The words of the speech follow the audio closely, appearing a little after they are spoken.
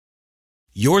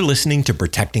You're listening to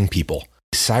Protecting People,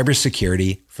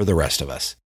 cybersecurity for the rest of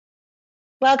us.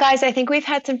 Well, guys, I think we've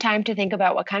had some time to think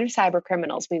about what kind of cyber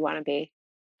criminals we want to be.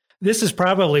 This is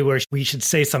probably where we should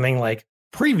say something like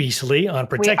previously on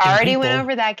Protecting People. We already went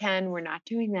over that, Ken. We're not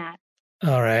doing that.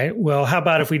 All right. Well, how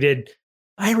about if we did,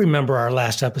 I remember our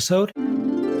last episode.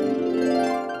 In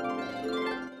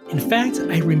fact,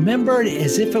 I remember it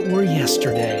as if it were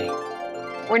yesterday.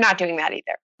 We're not doing that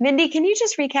either. Mindy, can you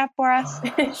just recap for us?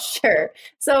 Sure.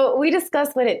 So we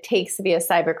discussed what it takes to be a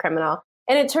cyber criminal.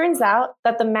 And it turns out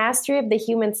that the mastery of the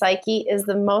human psyche is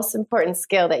the most important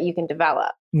skill that you can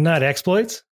develop. Not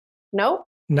exploits? Nope.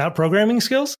 Not programming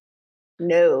skills?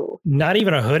 No. Not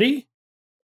even a hoodie?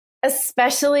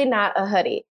 Especially not a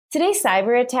hoodie. Today's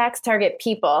cyber attacks target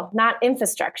people, not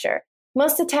infrastructure.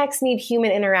 Most attacks need human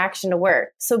interaction to work.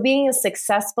 So being a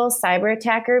successful cyber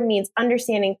attacker means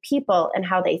understanding people and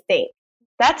how they think.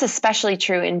 That's especially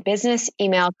true in business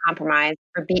email compromise,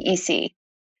 or BEC.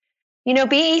 You know,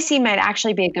 BEC might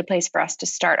actually be a good place for us to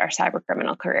start our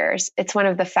cybercriminal careers. It's one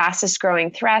of the fastest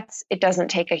growing threats. It doesn't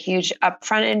take a huge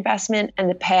upfront investment, and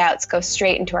the payouts go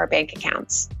straight into our bank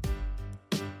accounts.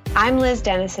 I'm Liz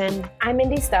Dennison. I'm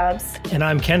Mindy Stubbs. And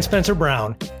I'm Ken Spencer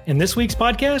Brown. In this week's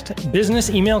podcast,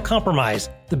 Business Email Compromise,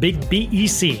 the big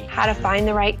BEC. How to find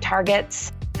the right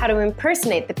targets. How to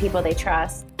impersonate the people they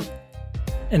trust.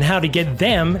 And how to get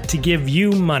them to give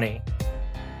you money.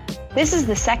 This is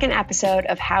the second episode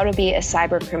of How to Be a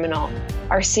Cyber Criminal,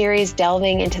 our series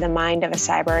delving into the mind of a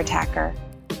cyber attacker.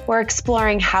 We're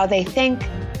exploring how they think,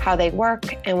 how they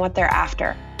work, and what they're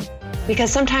after.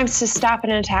 Because sometimes to stop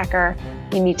an attacker,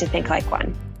 you need to think like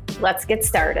one. Let's get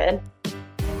started.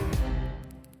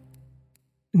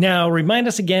 Now, remind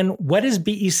us again, what is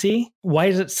BEC? Why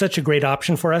is it such a great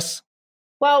option for us?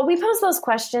 Well, we posed those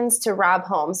questions to Rob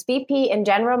Holmes, VP and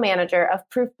General Manager of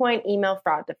Proofpoint Email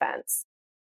Fraud Defense.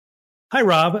 Hi,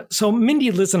 Rob. So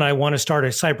Mindy, Liz, and I want to start a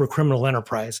cyber criminal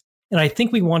enterprise, and I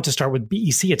think we want to start with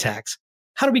BEC attacks.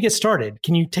 How do we get started?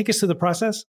 Can you take us through the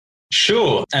process?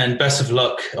 Sure, and best of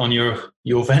luck on your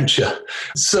venture.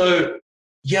 So,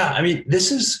 yeah, I mean,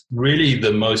 this is really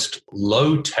the most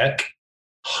low-tech,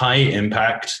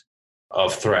 high-impact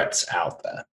of threats out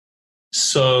there.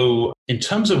 So in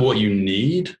terms of what you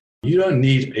need, you don't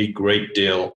need a great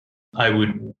deal. I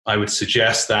would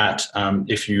suggest that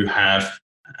if you have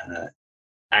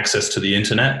access to the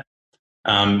internet,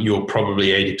 you're probably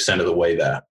 80% of the way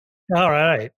there. All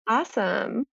right.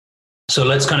 Awesome. So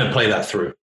let's kind of play that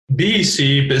through.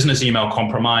 BEC, Business Email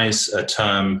Compromise, a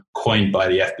term coined by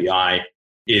the FBI,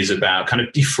 is about kind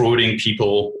of defrauding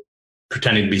people,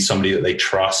 pretending to be somebody that they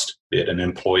trust, be it an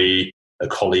employee, a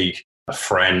colleague, a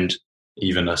friend,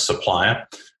 even a supplier,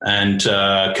 and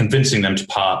convincing them to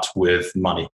part with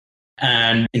money.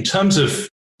 And in terms of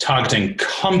targeting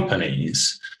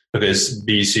companies, because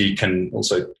BEC can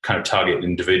also kind of target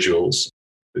individuals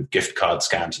with gift card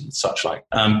scams and such like.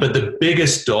 But the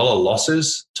biggest dollar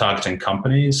losses targeting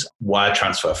companies, wire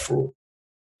transfer fraud.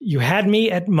 You had me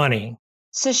at money.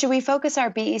 So should we focus our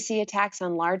BEC attacks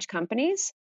on large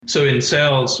companies? So in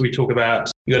sales, we talk about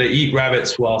you got to eat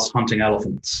rabbits whilst hunting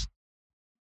elephants.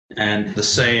 And the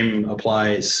same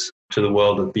applies to the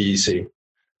world of BEC.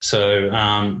 So,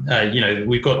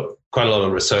 we've got quite a lot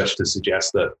of research to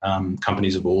suggest that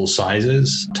companies of all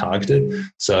sizes are targeted.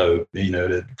 So,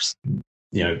 literally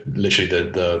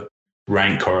the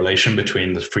rank correlation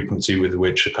between the frequency with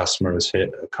which a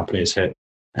company is hit,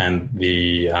 and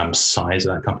the size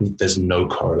of that company, there's no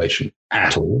correlation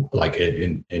at all, like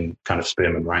in kind of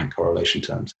Spearman rank correlation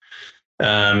terms.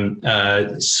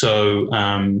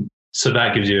 So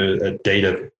that gives you a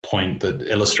data point that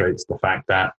illustrates the fact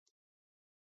that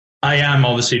I am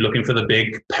obviously looking for the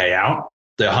big payout,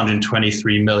 the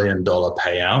 $123 million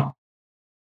payout.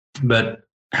 But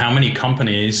how many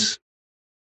companies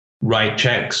write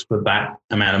checks for that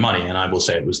amount of money? And I will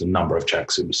say it was the number of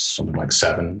checks. It was something like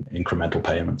 7 incremental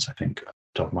payments, I think, off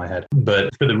the top of my head.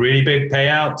 But for the really big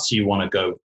payouts, you want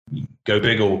to go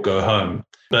big or go home.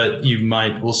 But you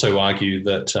might also argue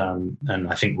that, and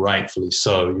I think rightfully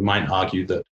so, you might argue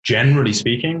that generally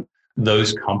speaking,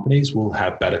 those companies will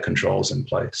have better controls in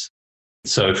place.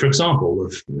 So, for example,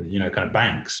 of kind of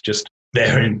banks, just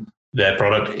their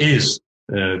product is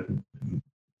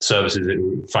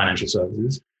services, financial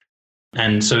services,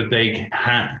 and so they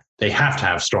have to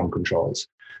have strong controls.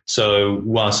 So,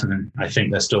 whilst I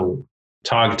think they're still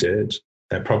targeted,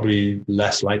 they're probably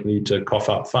less likely to cough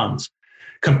up funds.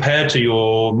 Compared to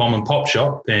your mom and pop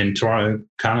shop in Toronto,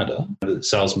 Canada, that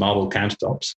sells marble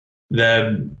countertops,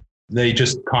 they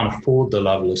just can't afford the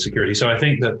level of security. So I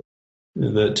think that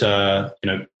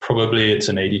probably it's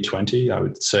an 80-20. I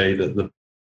would say that the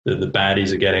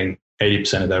baddies are getting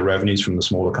 80% of their revenues from the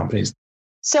smaller companies.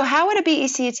 So how would a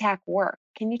BEC attack work?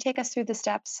 Can you take us through the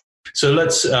steps? So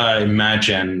let's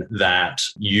imagine that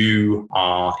you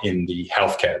are in the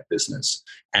healthcare business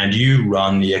and you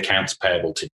run the accounts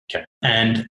payable team. Okay?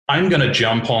 And I'm going to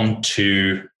jump on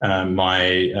to I'm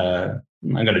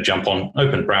going to jump on,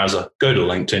 open a browser, go to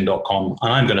linkedin.com,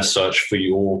 and I'm going to search for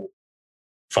your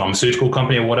pharmaceutical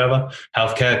company or whatever,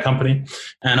 healthcare company.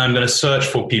 And I'm going to search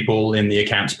for people in the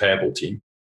accounts payable team.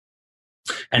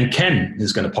 And Ken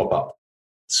is going to pop up.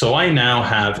 So I now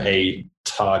have a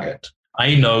target.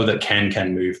 I know that Ken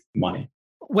can move money.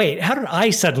 Wait, how did I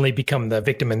suddenly become the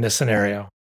victim in this scenario?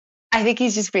 I think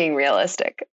he's just being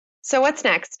realistic. So what's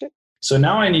next? So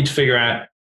now I need to figure out,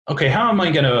 okay, how am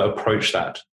I going to approach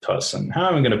that person? How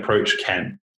am I going to approach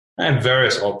Ken? I have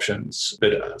various options,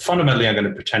 but fundamentally, I'm going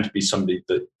to pretend to be somebody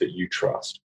that you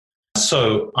trust.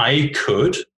 So I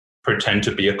could pretend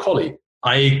to be a colleague.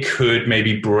 I could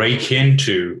maybe break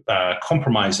into,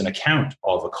 compromise an account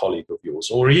of a colleague of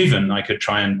yours, or even I could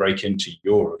try and break into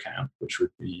your account, which would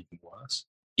be even worse.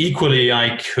 Equally,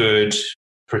 I could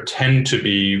pretend to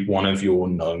be one of your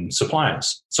known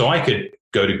suppliers. So I could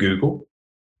go to Google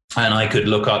and I could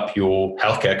look up your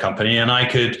healthcare company and I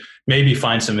could maybe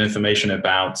find some information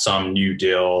about some new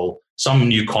deal, some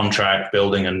new contract,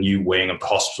 building a new wing of the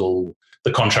hospital.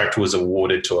 The contract was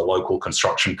awarded to a local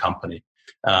construction company.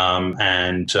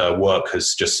 And work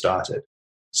has just started.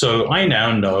 So I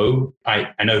now know,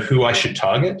 I know who I should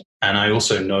target, and I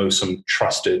also know some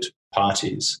trusted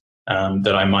parties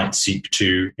that I might seek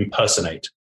to impersonate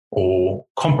or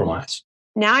compromise.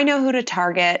 Now I know who to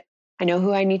target. I know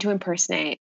who I need to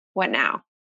impersonate. What now?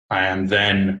 I am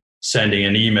then sending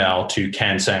an email to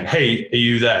Ken saying, hey, are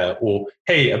you there? Or,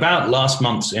 hey, about last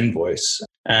month's invoice,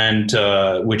 and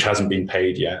which hasn't been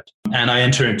paid yet. And I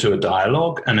enter into a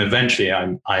dialogue, and eventually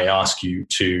I ask you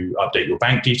to update your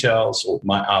bank details or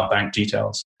our bank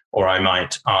details, or I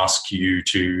might ask you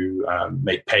to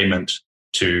make payment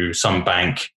to some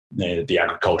bank, the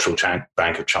Agricultural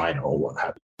Bank of China or what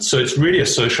have you. So it's really a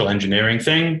social engineering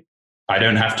thing. I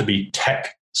don't have to be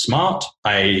tech smart.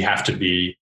 I have to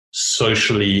be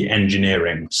socially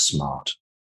engineering smart.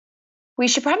 We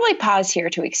should probably pause here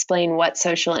to explain what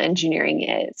social engineering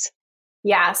is.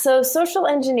 Yeah, so social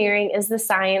engineering is the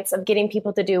science of getting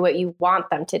people to do what you want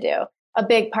them to do, a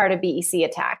big part of BEC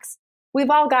attacks.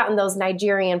 We've all gotten those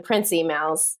Nigerian prince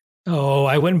emails. Oh,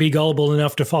 I wouldn't be gullible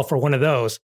enough to fall for one of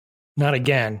those. Not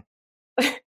again.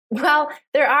 Well,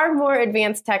 there are more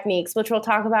advanced techniques, which we'll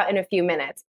talk about in a few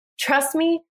minutes. Trust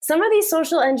me, some of these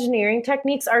social engineering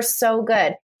techniques are so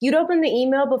good. You'd open the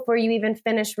email before you even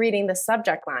finish reading the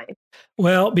subject line.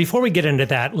 Well, before we get into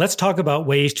that, let's talk about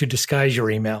ways to disguise your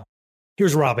email.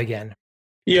 Here's Rob again.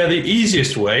 Yeah, the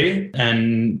easiest way,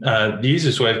 and the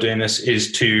easiest way of doing this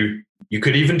is you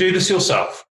could even do this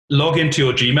yourself. Log into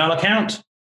your Gmail account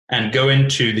and go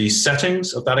into the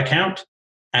settings of that account.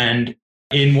 And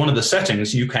in one of the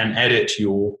settings, you can edit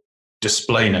your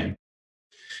display name.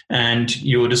 And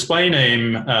your display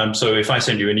name, so if I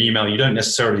send you an email, you don't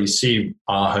necessarily see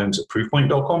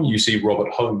rholmes@proofpoint.com, you see Robert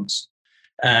Holmes.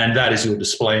 And that is your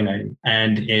display name.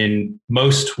 And in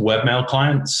most webmail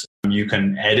clients, you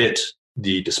can edit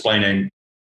the display name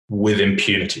with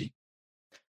impunity.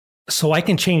 So I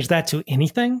can change that to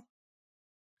anything?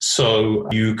 So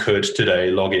you could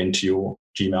today log into your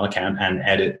Gmail account and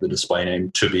edit the display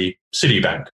name to be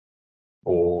Citibank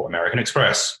or American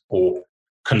Express or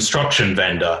construction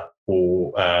vendor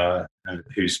or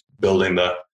who's building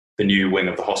the new wing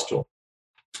of the hospital.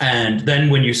 And then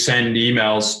when you send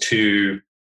emails to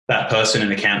that person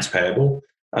in accounts payable,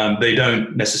 they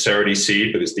don't necessarily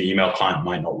see, because the email client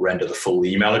might not render the full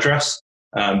email address.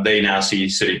 They now see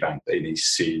Citibank, they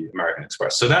see American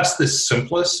Express. So that's the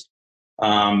simplest,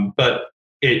 but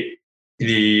that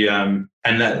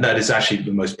is actually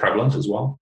the most prevalent as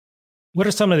well. What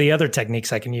are some of the other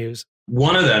techniques I can use?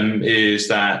 One of them is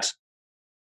that,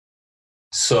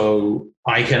 so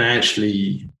I can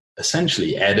actually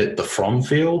essentially edit the from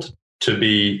field to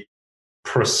be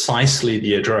precisely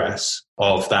the address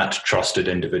of that trusted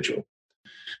individual.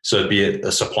 So be it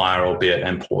a supplier or be it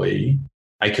employee,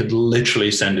 I could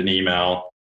literally send an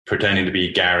email pretending to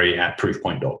be Gary at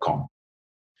proofpoint.com.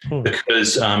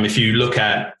 Because if you look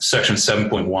at section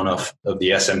 7.1 of the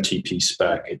SMTP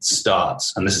spec, it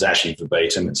starts, and this is actually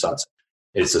verbatim,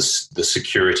 it's the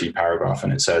security paragraph,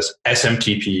 and it says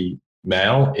SMTP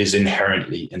mail is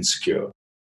inherently insecure,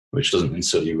 which doesn't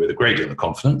instill you with a great deal of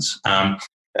confidence.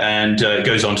 And it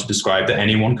goes on to describe that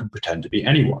anyone can pretend to be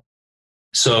anyone.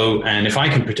 So, and if I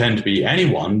can pretend to be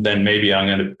anyone, then maybe I'm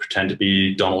going to pretend to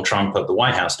be Donald Trump at the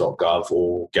whitehouse.gov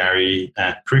or Gary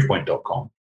at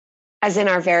proofpoint.com. As in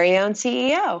our very own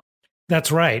CEO.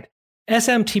 That's right.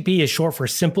 SMTP is short for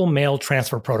Simple Mail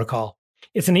Transfer Protocol.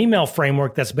 It's an email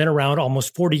framework that's been around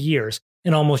almost 40 years,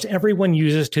 and almost everyone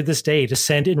uses to this day to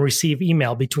send and receive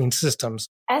email between systems.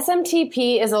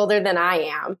 SMTP is older than I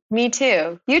am. Me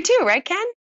too. You too, right, Ken?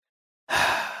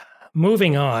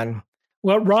 Moving on.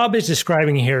 What Rob is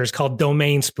describing here is called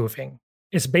domain spoofing.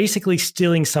 It's basically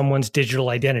stealing someone's digital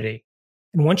identity.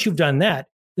 And once you've done that,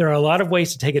 there are a lot of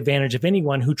ways to take advantage of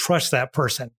anyone who trusts that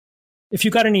person. If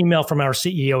you got an email from our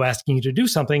CEO asking you to do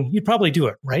something, you'd probably do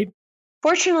it, right?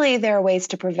 Fortunately, there are ways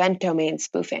to prevent domain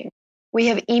spoofing. We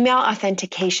have email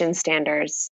authentication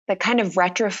standards that kind of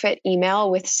retrofit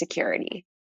email with security.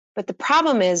 But the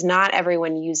problem is not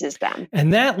everyone uses them.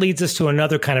 And that leads us to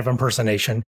another kind of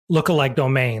impersonation, lookalike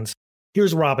domains.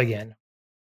 Here's Rob again.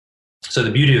 So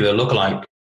the beauty of the lookalike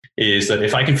is that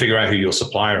if I can figure out who your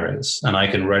supplier is and I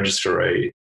can register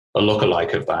a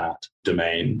lookalike of that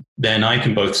domain, then I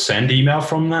can both send email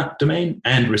from that domain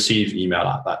and receive email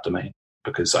at that domain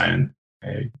because I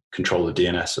control the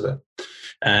DNS of it.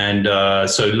 And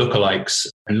so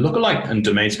lookalike and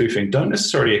domain spoofing don't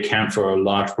necessarily account for a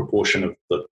large proportion of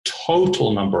the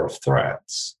total number of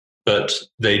threats, but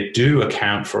they do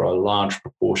account for a large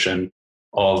proportion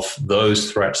of those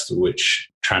threats which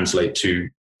translate to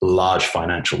large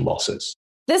financial losses.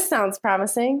 This sounds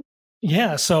promising.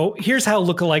 Yeah, so here's how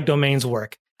lookalike domains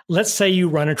work. Let's say you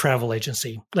run a travel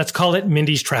agency. Let's call it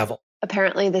Mindy's Travel.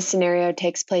 Apparently, this scenario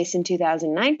takes place in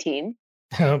 2019.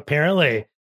 Apparently.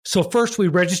 So first, we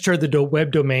register the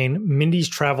web domain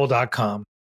mindystravel.com.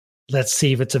 Let's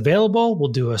see if it's available. We'll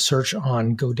do a search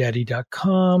on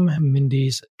GoDaddy.com,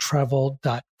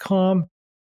 mindystravel.com,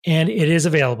 and it is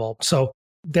available. So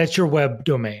that's your web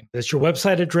domain. That's your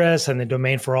website address and the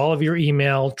domain for all of your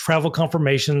email, travel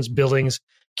confirmations, billings,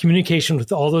 communication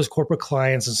with all those corporate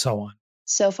clients, and so on.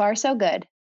 So far, so good.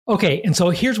 Okay, and so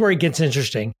here's where it gets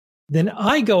interesting. Then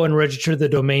I go and register the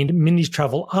domain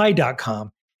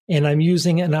mindystravelI.com, and I'm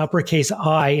using an uppercase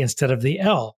I instead of the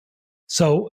L.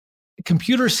 So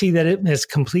computers see that it has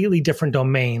completely different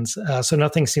domains, so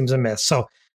nothing seems amiss. So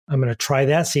I'm going to try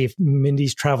that, see if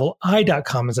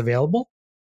mindystravelI.com is available.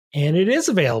 And it is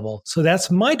available. So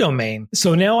that's my domain.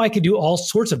 So now I can do all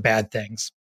sorts of bad things.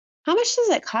 How much does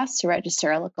it cost to register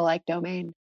a lookalike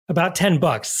domain? About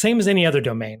 $10, same as any other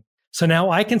domain. So now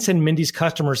I can send Mindy's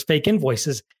customers fake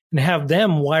invoices and have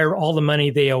them wire all the money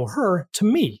they owe her to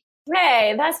me.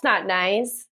 Hey, that's not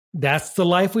nice. That's the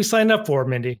life we signed up for,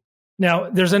 Mindy. Now,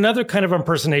 there's another kind of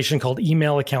impersonation called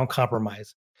email account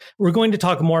compromise. We're going to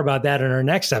talk more about that in our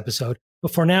next episode.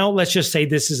 But for now, let's just say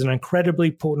this is an incredibly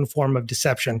potent form of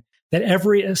deception that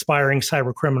every aspiring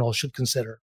cyber criminal should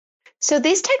consider. So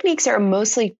these techniques are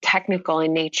mostly technical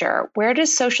in nature. Where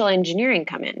does social engineering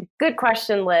come in? Good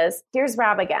question, Liz. Here's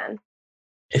Rob again.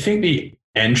 I think the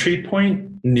entry point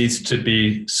needs to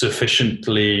be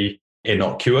sufficiently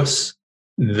innocuous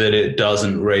that it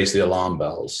doesn't raise the alarm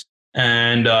bells.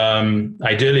 And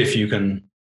ideally, if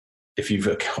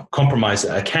you've compromised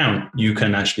that account, you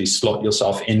can actually slot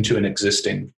yourself into an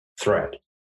existing thread.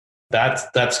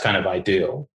 That's kind of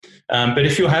ideal. But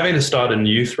if you're having to start a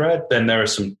new thread, then there are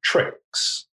some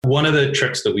tricks. One of the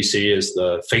tricks that we see is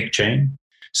the fake chain.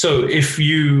 So if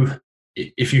you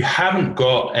haven't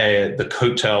got the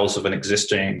coattails of an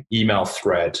existing email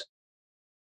thread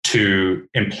to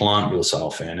implant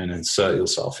yourself in and insert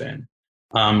yourself in,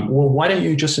 well, why don't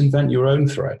you just invent your own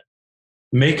thread?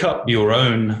 Make up your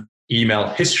own email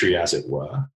history, as it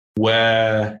were,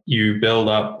 where you build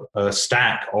up a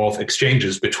stack of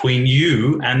exchanges between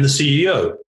you and the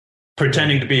CEO,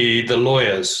 pretending to be the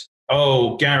lawyers.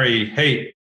 Oh, Gary,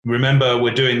 hey, remember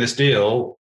we're doing this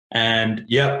deal? And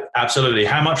yep, absolutely.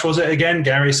 How much was it again?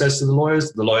 Gary says to the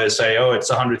lawyers. The lawyers say, oh,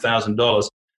 it's $100,000.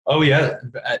 Oh, yeah.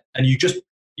 And you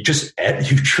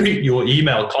treat your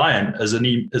email client as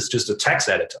just a text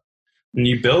editor. And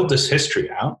you build this history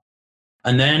out.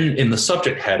 And then in the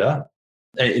subject header,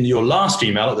 in your last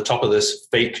email at the top of this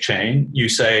fake chain, you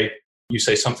say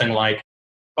something like,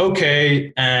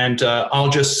 okay, and I'll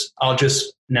just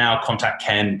now contact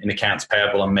Ken in accounts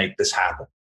payable and make this happen.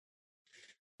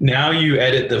 Now you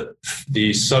edit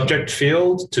the subject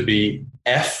field to be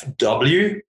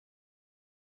FW.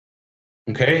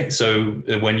 Okay, so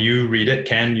when you read it,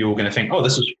 Ken, you're going to think, oh,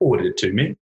 this was forwarded to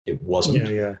me. It wasn't.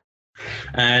 Yeah.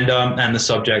 And the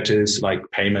subject is like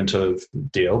payment of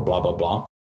deal, blah, blah, blah.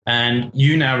 And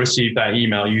you now receive that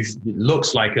email. It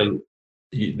looks like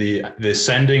the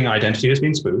sending identity has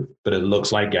been spoofed, but it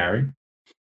looks like Gary.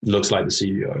 It looks like the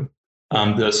CEO.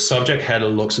 The subject header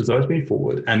looks as though it's been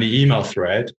forwarded. And the email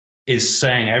thread is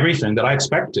saying everything that I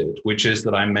expected, which is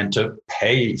that I'm meant to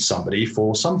pay somebody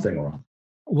for something or other.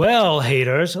 Well,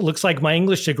 haters, it looks like my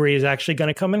English degree is actually going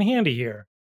to come in handy here.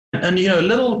 And, a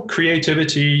little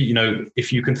creativity,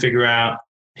 if you can figure out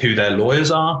who their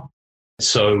lawyers are.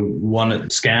 So one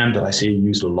scam that I see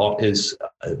used a lot is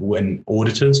when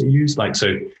auditors are used.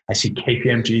 So I see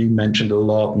KPMG mentioned a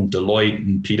lot, and Deloitte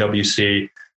and PwC.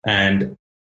 And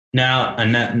now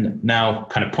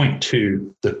kind of point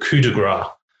to the coup de grace.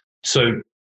 So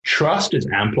trust is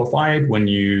amplified when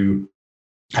you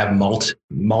have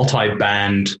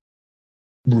multi-band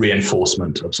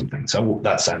reinforcement of something. So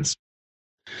that sounds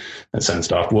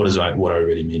daft. What I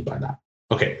really mean by that?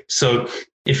 Okay, so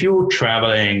if you're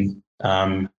traveling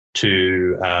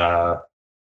to the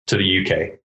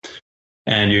UK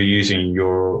and you're using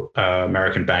your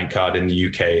American bank card in the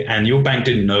UK, and your bank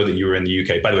didn't know that you were in the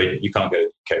UK. By the way, you can't go to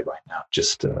the UK right now.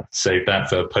 Just save that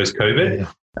for post-COVID.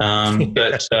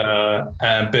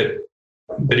 Yeah.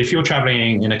 But if you're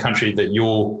traveling in a country that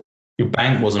your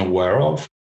bank wasn't aware of,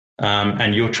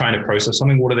 and you're trying to process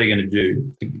something, what are they going to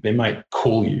do? They might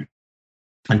call you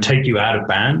and take you out of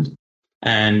band.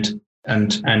 And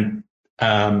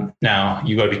now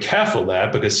you got to be careful there,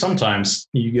 because sometimes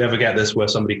you ever get this where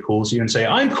somebody calls you and say,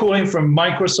 "I'm calling from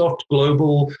Microsoft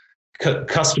Global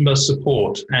Customer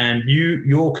Support, and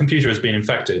your computer has been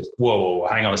infected." Whoa,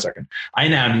 hang on a second. I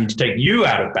now need to take you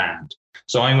out of band.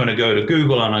 So I'm going to go to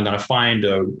Google and I'm going to find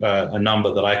a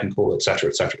number that I can call, et cetera,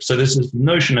 et cetera. So there's this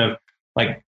notion of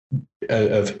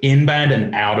of in-band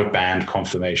and out-of-band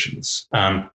confirmations.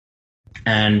 And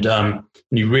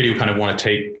you really kind of want to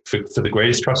take, for the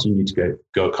greatest trust, you need to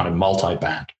go kind of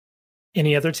multi-band.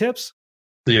 Any other tips?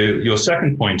 Your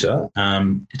second pointer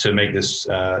to make this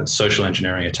social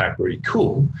engineering attack very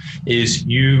cool is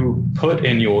you put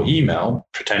in your email,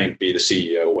 pretending to be the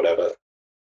CEO or whatever,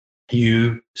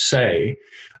 you say,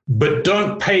 "But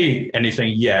don't pay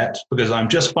anything yet because I'm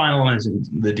just finalizing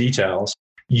the details.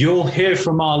 You'll hear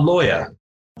from our lawyer.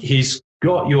 He's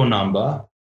got your number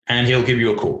and he'll give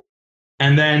you a call."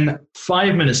 And then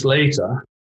 5 minutes later,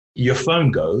 your phone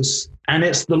goes and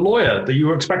it's the lawyer that you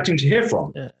were expecting to hear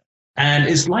from. Yeah. And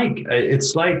it's like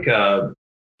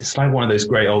one of those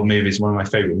great old movies. One of my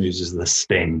favorite movies is The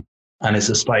Sting. And it's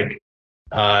just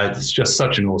it's just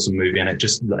such an awesome movie. And it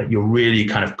just, you're really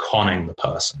kind of conning the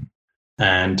person.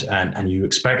 And you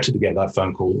expected to get that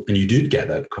phone call, and you did get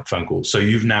that phone call. So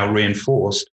you've now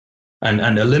reinforced and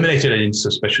eliminated any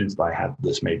suspicions that I had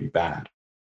this may be bad.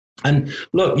 And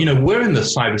look, we're in the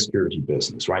cybersecurity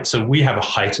business, right? So we have a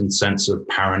heightened sense of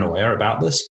paranoia about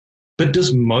this. But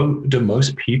do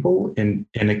most people in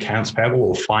accounts payable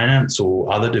or finance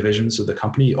or other divisions of the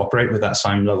company operate with that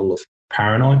same level of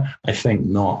paranoia? I think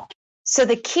not. So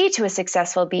the key to a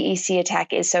successful BEC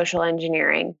attack is social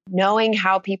engineering, knowing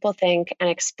how people think and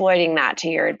exploiting that to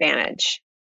your advantage.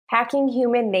 Hacking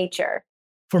human nature.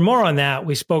 For more on that,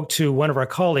 we spoke to one of our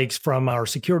colleagues from our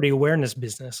security awareness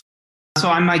business. So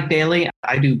I'm Mike Bailey.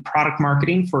 I do product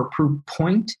marketing for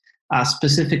Proofpoint,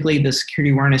 specifically the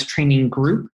security awareness training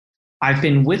group. I've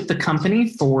been with the company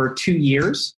for 2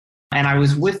 years, and I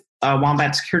was with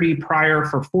Wombat Security prior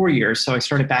for 4 years. So I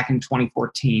started back in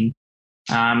 2014.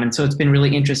 And so it's been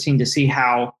really interesting to see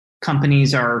how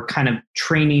companies are kind of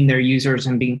training their users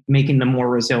and making them more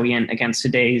resilient against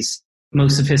today's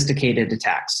most sophisticated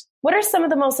attacks. What are some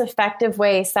of the most effective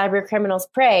ways cyber criminals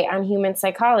prey on human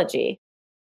psychology?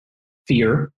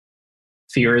 Fear.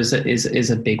 Fear is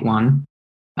a big one.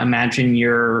 Imagine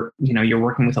you're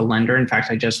working with a lender. In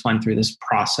fact, I just went through this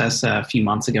process a few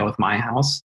months ago with my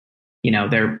house. You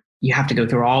have to go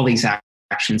through all these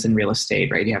actions in real estate,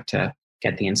 right? You have to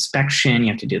get the inspection, you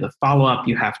have to do the follow-up,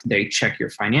 they check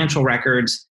your financial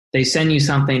records. They send you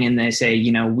something and they say,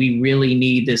 we really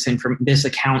need this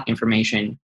account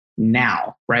information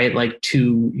now, right? Like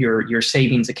to your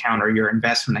savings account or your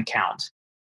investment account.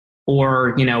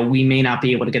 Or, we may not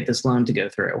be able to get this loan to go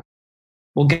through.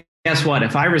 Well, guess what?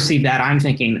 If I receive that, I'm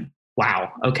thinking,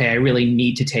 wow, okay, I really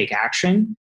need to take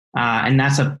action. And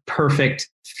that's a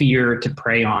perfect fear to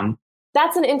prey on.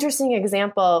 That's an interesting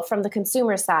example from the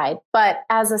consumer side. But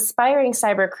as aspiring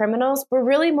cyber criminals, we're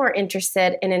really more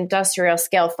interested in industrial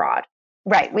scale fraud.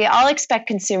 Right. We all expect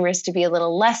consumers to be a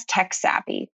little less tech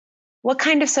savvy. What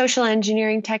kind of social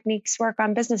engineering techniques work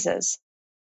on businesses?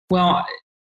 Well,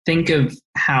 think of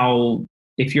how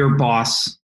if your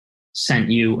boss sent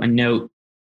you a note,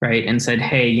 right, and said,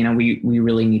 hey, we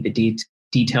really need the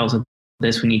details of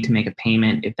this. We need to make a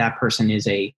payment. If that person is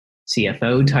a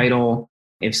CFO title,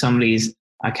 if somebody's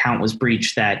account was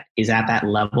breached that is at that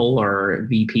level or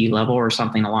VP level or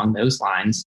something along those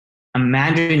lines,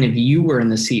 imagine if you were in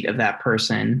the seat of that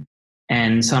person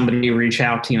and somebody reached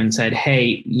out to you and said,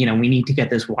 hey, we need to get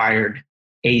this wired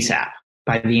ASAP.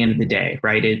 by the end of the day,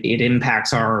 right? It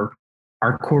impacts our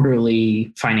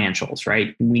quarterly financials,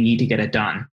 right? We need to get it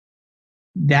done.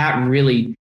 That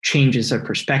really changes the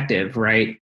perspective,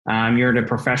 right? You're in a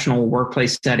professional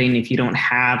workplace setting. If you don't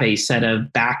have a set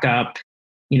of backup,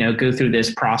 go through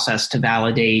this process to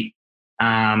validate,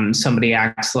 somebody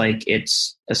acts like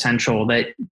it's essential, that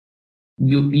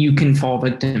you can fall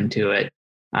victim to it.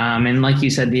 And like you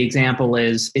said, the example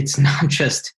is it's not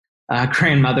just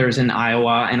grandmothers in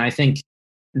Iowa. And I think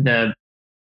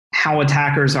how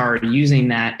attackers are using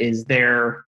that is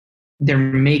they're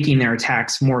making their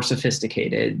attacks more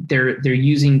sophisticated. They're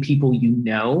using people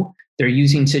they're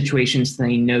using situations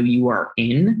they know you are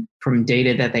in from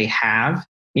data that they have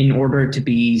in order to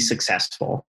be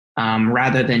successful,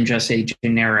 rather than just a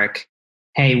generic,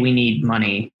 hey, we need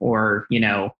money, or,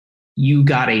 you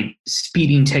got a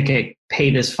speeding ticket,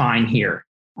 pay this fine here,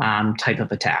 type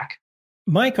of attack.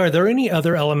 Mike, are there any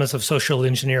other elements of social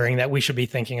engineering that we should be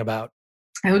thinking about?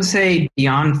 I would say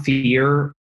beyond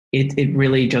fear, it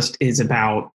really just is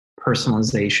about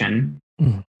personalization.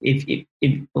 Mm.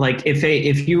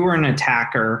 If you were an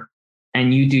attacker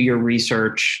and you do your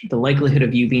research, the likelihood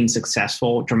of you being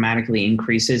successful dramatically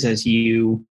increases as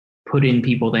you put in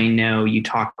people they know, you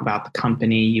talk about the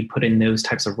company, you put in those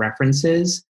types of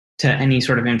references to any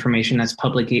sort of information that's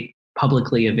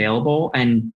publicly available,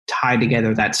 and tie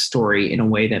together that story in a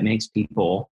way that makes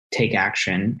people take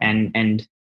action. And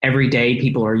every day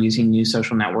people are using new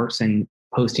social networks and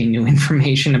posting new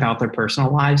information about their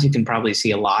personal lives. You can probably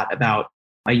see a lot about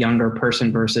a younger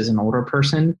person versus an older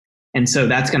person. And so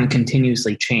that's going to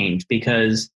continuously change,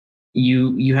 because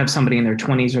you have somebody in their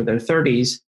 20s or their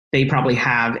 30s, they probably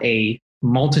have a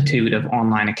multitude of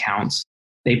online accounts.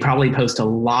 They probably post a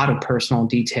lot of personal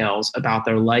details about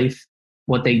their life,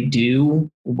 what they do,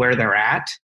 where they're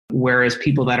at. Whereas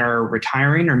people that are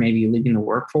retiring or maybe leaving the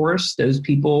workforce, those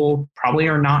people probably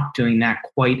are not doing that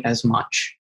quite as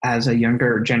much as a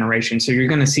younger generation. So you're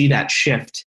going to see that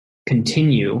shift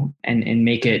continue and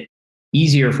make it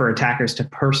easier for attackers to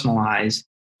personalize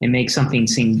and make something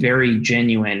seem very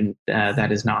genuine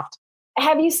that is not.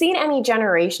 Have you seen any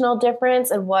generational difference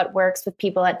in what works with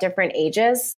people at different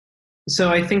ages? So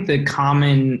I think the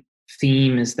common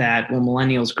theme is that, well,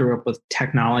 millennials grew up with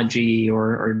technology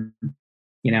or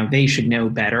they should know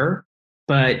better.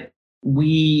 But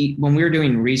when we were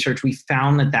doing research, we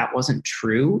found that wasn't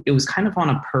true. It was kind of on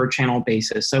a per channel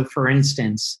basis. So for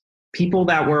instance, people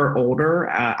that were older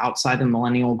outside the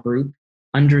millennial group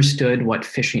understood what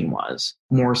phishing was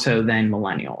more so than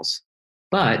millennials.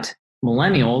 But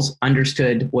millennials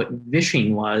understood what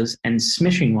vishing was and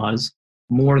smishing was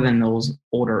more than those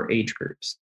older age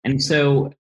groups. And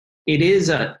so it is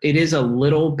a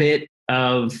little bit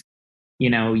of,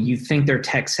 you think they're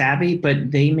tech savvy,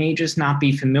 but they may just not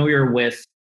be familiar with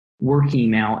work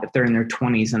email if they're in their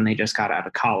 20s and they just got out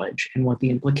of college and what the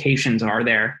implications are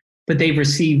there. But they've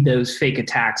received those fake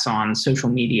attacks on social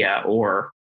media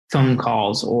or phone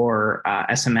calls or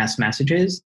SMS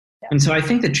messages. And so I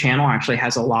think the channel actually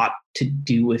has a lot to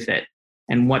do with it,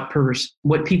 and what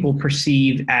people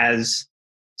perceive as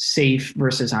safe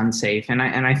versus unsafe. And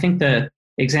I think the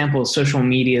example of social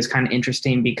media is kind of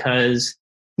interesting, because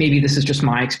maybe this is just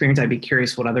my experience. I'd be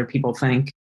curious what other people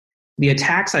think. The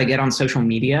attacks I get on social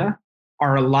media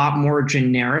are a lot more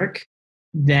generic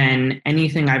than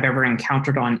anything I've ever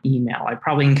encountered on email. I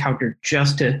probably encountered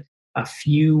just a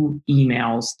few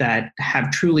emails that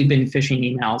have truly been phishing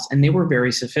emails, and they were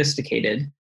very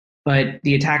sophisticated. But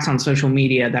the attacks on social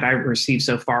media that I've received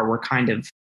so far were kind of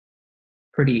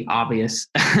pretty obvious.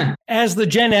 As the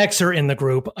Gen Xer in the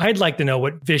group, I'd like to know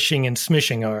what vishing and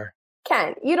smishing are.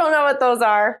 Ken, you don't know what those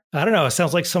are. I don't know. It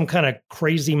sounds like some kind of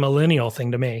crazy millennial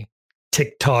thing to me.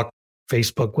 TikTok,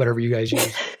 Facebook, whatever you guys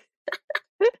use.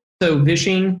 So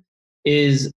vishing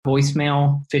is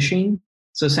voicemail phishing.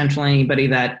 So essentially anybody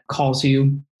that calls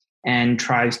you and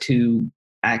tries to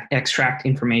extract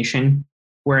information,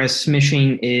 whereas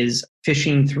smishing is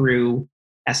phishing through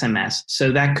SMS.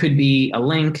 So that could be a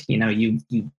link,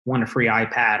 you want a free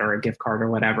iPad or a gift card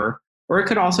or whatever. Or it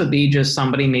could also be just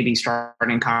somebody maybe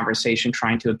starting a conversation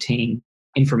trying to obtain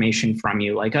information from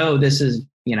you. Like, oh, this is,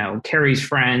 Carrie's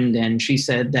friend, and she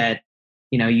said that,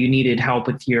 you needed help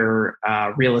with your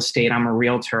real estate. I'm a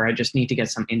realtor. I just need to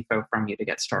get some info from you to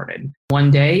get started.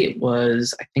 One day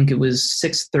I think it was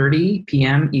 6:30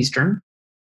 p.m. Eastern.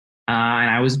 And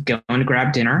I was going to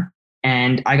grab dinner,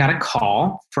 and I got a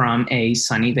call from a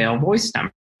Sunnyvale voice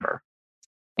number.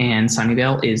 And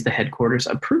Sunnyvale is the headquarters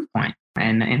of Proofpoint.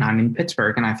 And I'm in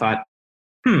Pittsburgh. And I thought,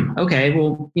 okay,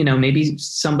 well, maybe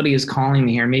somebody is calling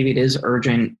me here. Maybe it is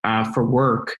urgent for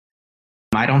work.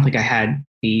 I don't think I had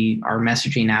our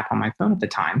messaging app on my phone at the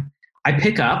time. I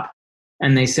pick up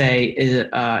and they say,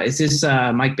 is this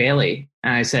Mike Bailey?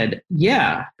 And I said,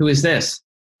 yeah, who is this?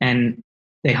 And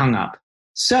they hung up.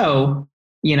 So,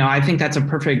 I think that's a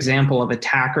perfect example of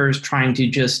attackers trying to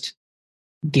just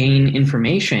gain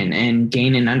information and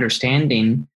gain an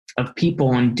understanding of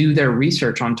people and do their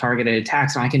research on targeted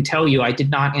attacks. And I can tell you, I did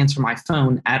not answer my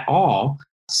phone at all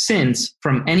since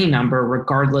from any number,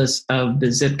 regardless of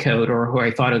the zip code or who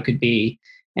I thought it could be.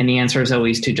 And the answer is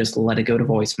always to just let it go to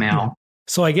voicemail.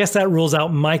 So I guess that rules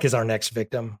out Mike as our next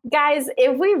victim. Guys,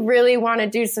 if we really want to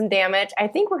do some damage, I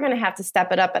think we're going to have to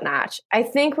step it up a notch. I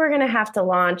think we're going to have to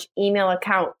launch email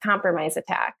account compromise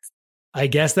attacks. I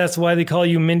guess that's why they call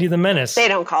you Mindy the Menace. They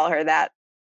don't call her that.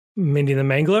 Mindy the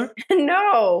Mangler?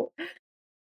 No.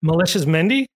 Malicious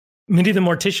Mindy? Mindy the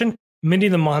Mortician? Mindy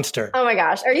the Monster? Oh my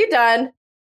gosh. Are you done?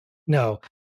 No.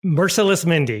 Merciless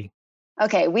Mindy.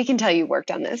 Okay, we can tell you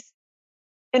worked on this.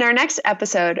 In our next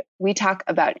episode, we talk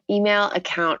about email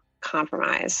account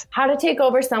compromise. How to take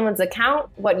over someone's account,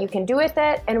 what you can do with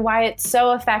it, and why it's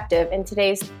so effective in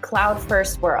today's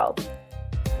cloud-first world.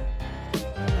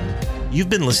 You've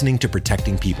been listening to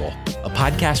Protecting People, a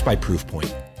podcast by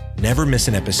Proofpoint. Never miss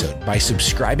an episode by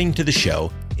subscribing to the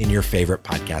show in your favorite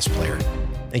podcast player.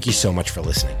 Thank you so much for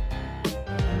listening.